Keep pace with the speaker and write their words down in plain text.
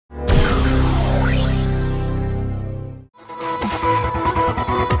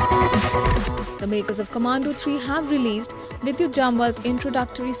The makers of Commando 3 have released Vidyut Jammwal's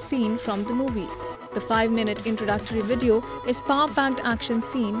introductory scene from the movie. The 5-minute introductory video is power-packed action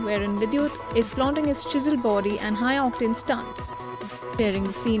scene wherein Vidyut is flaunting his chiseled body and high-octane stunts. Sharing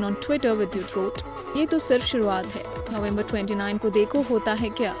the scene on Twitter, Vidyut wrote, "ये तो सिर्फ शुरुआत है. November 29 को देखो होता है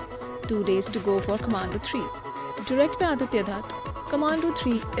क्या? 2 days to go for Commando 3." Directed by Vidyut, Commando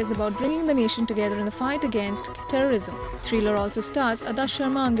 3 is about bringing the nation together in the fight against terrorism. Thriller also stars Adarsh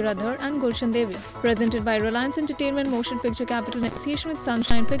Sharma, Angiradhar and Gulshan Devi. Presented by Reliance Entertainment Motion Picture Capital in association with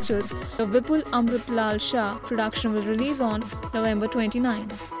Sunshine Pictures, the Vipul Amrutlal Shah production will release on November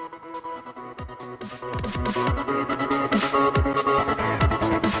 29.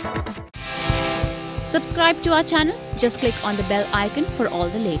 Subscribe to our channel. Just click on the bell icon for all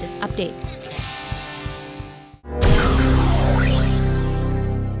the latest updates.